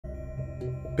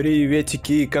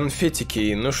Приветики и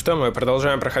конфетики. Ну что, мы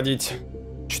продолжаем проходить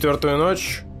 4-ю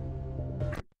ночь.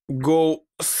 Гоу,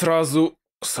 сразу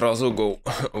гоу.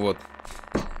 Вот.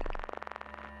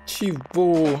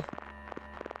 Чего?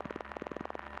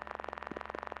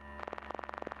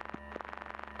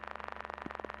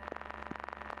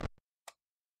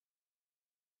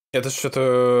 Это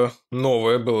что-то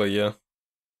новое было, я.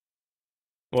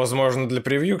 Возможно, для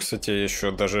превью, кстати, я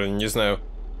еще даже не знаю,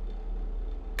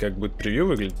 как будет превью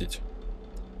выглядеть.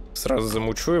 Сразу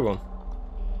замучу его.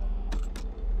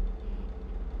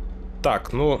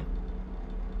 Так, ну...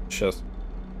 Сейчас.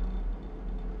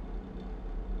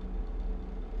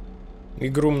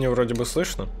 Игру мне вроде бы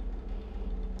слышно.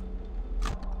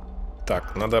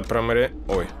 Так, надо проморя...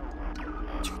 Ой.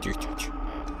 Тихо.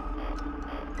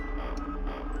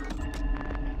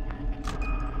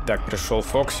 Так, пришел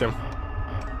Фокси.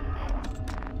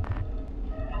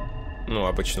 Ну,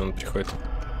 обычно он приходит.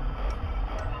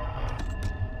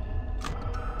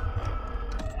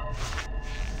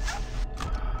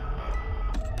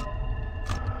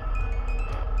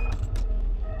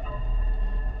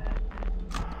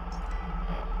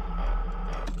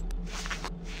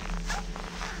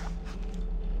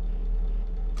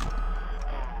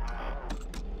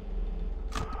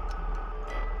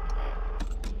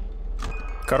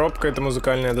 Коробка эта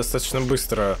музыкальная достаточно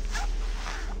быстро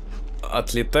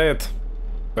отлетает,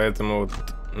 поэтому вот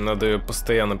надо ее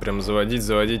постоянно прям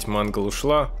заводить. Мангл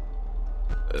ушла.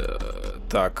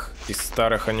 Так, из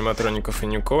старых аниматроников я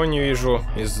никого не вижу,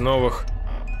 из новых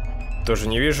тоже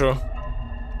не вижу.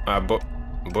 А,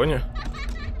 Боня?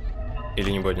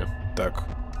 Или не Боня? Так.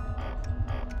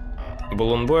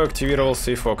 Баллонбой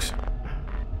активировался и Фокси.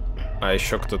 А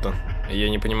еще кто-то. Я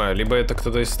не понимаю, либо это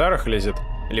кто-то из старых лезет,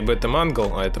 либо это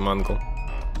Мангл, а это Мангл.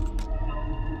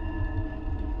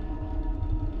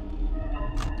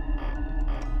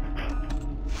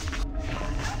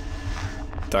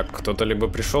 Так, кто-то либо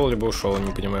пришел, либо ушел,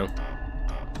 не понимаю.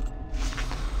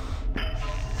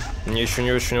 Мне еще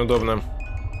не очень удобно.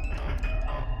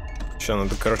 Сейчас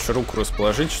надо, короче, руку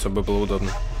расположить, чтобы было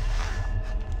удобно.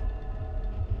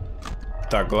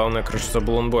 Так, главное, короче, за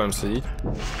баллонбоем садить.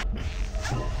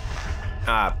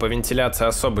 А, по вентиляции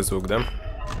особый звук, да?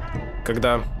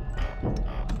 Когда...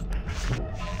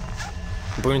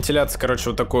 По вентиляции,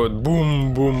 короче, вот такой вот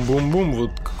бум-бум-бум-бум,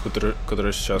 вот,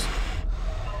 который сейчас.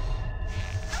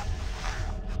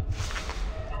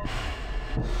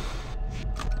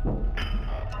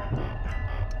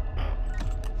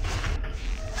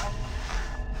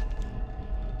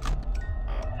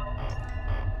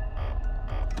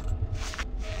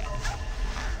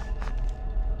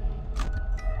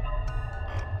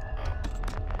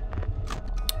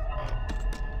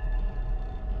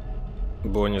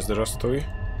 Бонни, здравствуй.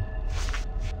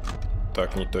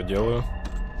 Так, не то делаю.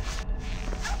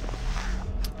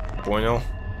 Понял.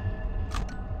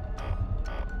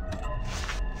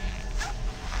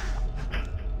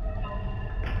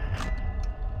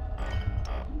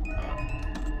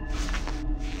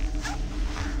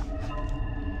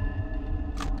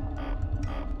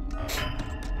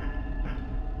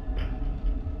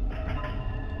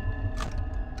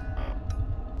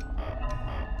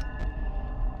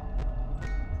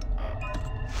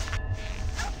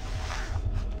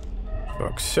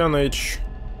 Фоксяныч.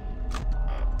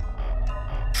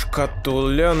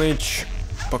 Шкатуляныч.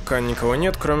 Пока никого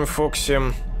нет, кроме Фокси.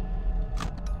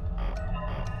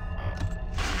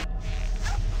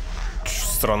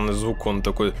 Странный звук, он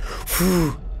такой...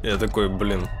 Фу! Я такой,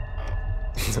 блин.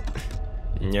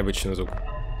 Необычный звук.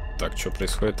 Так, что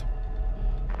происходит?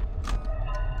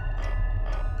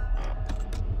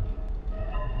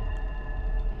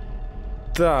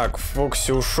 Так,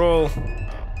 Фокси ушел.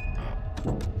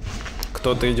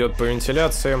 Кто-то идет по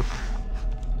вентиляции.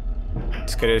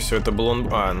 Скорее всего, это баллон...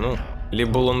 А, ну,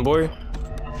 либо баллонбой.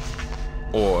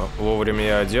 О, вовремя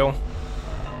я одел.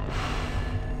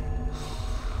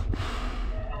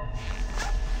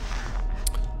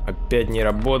 Опять не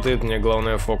работает. Мне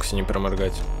главное Фокси не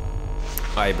проморгать.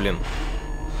 Ай, блин.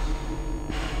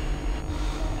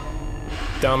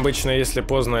 Там обычно, если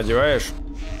поздно одеваешь,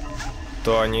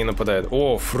 то они нападают.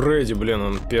 О, Фредди, блин,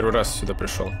 он первый раз сюда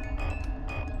пришел.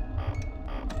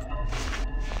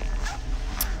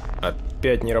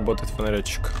 Опять не работает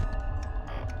фонаричек.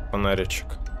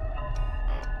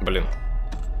 Блин.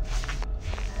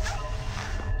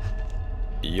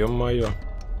 Ё-моё.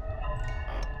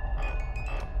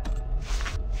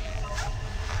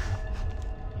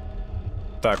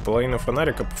 Так, половина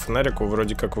фонарика. По фонарику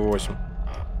вроде как 8.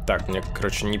 Так, мне,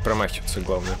 короче, не промахиваться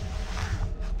главное.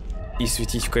 И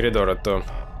светить в коридор, а то...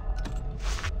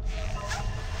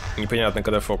 Непонятно,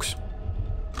 когда Фокси.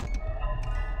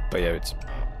 появится.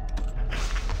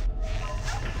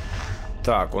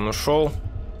 Так, он ушел.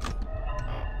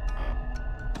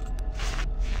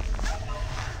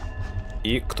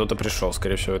 И кто-то пришел,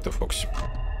 скорее всего, это Фокси.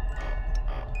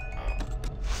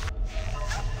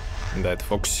 Да, это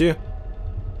Фокси.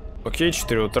 Окей,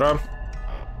 4 утра.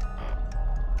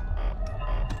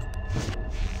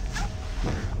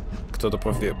 Кто-то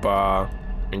по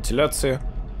вентиляции.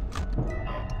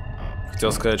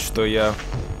 Хотел сказать, что я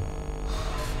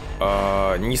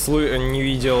не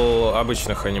видел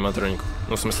обычных аниматроников.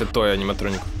 Ну, в смысле, той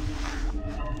аниматроников.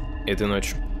 Этой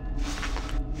ночью.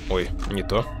 Ой, не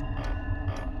то.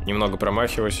 Немного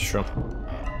промахиваюсь еще.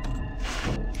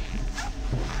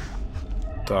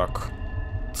 Так.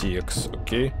 TX,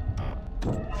 окей.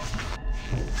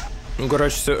 Ну,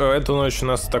 короче, эту ночь у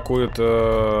нас атакуют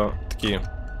такие,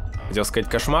 хотел сказать,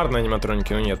 кошмарные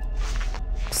аниматроники, но нет.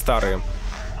 Старые.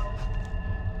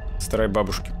 Старые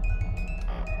бабушки.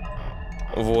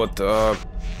 Вот.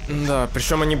 Да,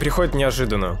 причем они приходят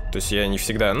неожиданно. То есть я не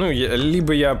всегда... Ну,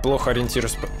 либо я плохо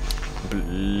ориентируюсь...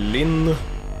 Блин.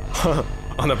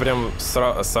 Она прям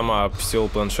сама опустила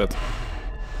планшет.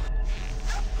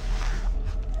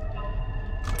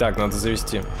 Так, надо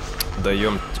завести.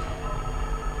 Даем.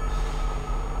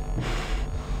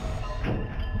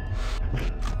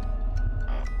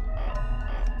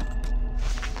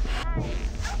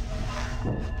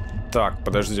 Так,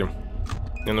 подожди.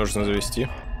 Мне нужно завести.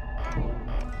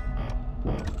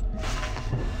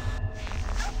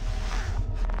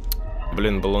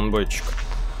 Блин, баллонбойчик.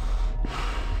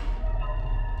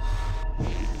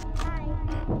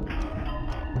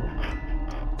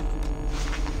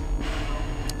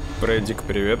 Фреддик,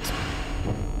 привет.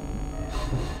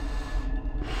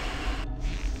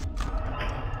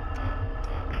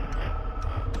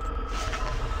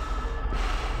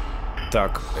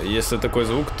 Так, если такой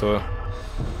звук, то...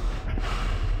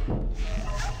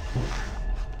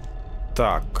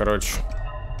 Так, короче.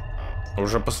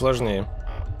 Уже посложнее.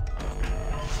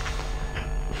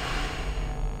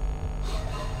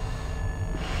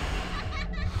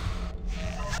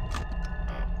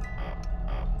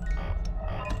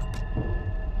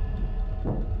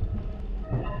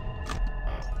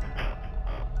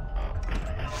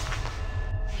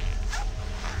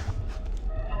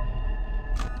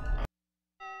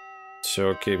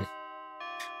 Все окей.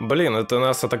 Блин, это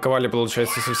нас атаковали,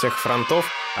 получается, со всех фронтов.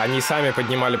 Они сами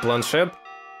поднимали планшет.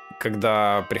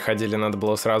 Когда приходили, надо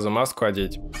было сразу маску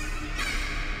одеть.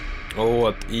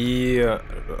 Вот, и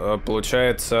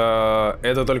получается,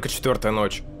 это только 4-я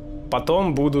ночь.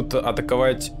 Потом будут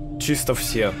атаковать чисто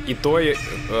все. И той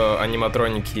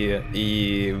аниматроники,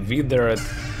 и Withered.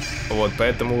 Вот,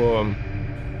 поэтому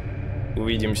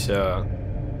увидимся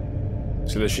в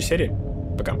следующей серии.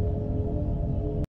 Пока.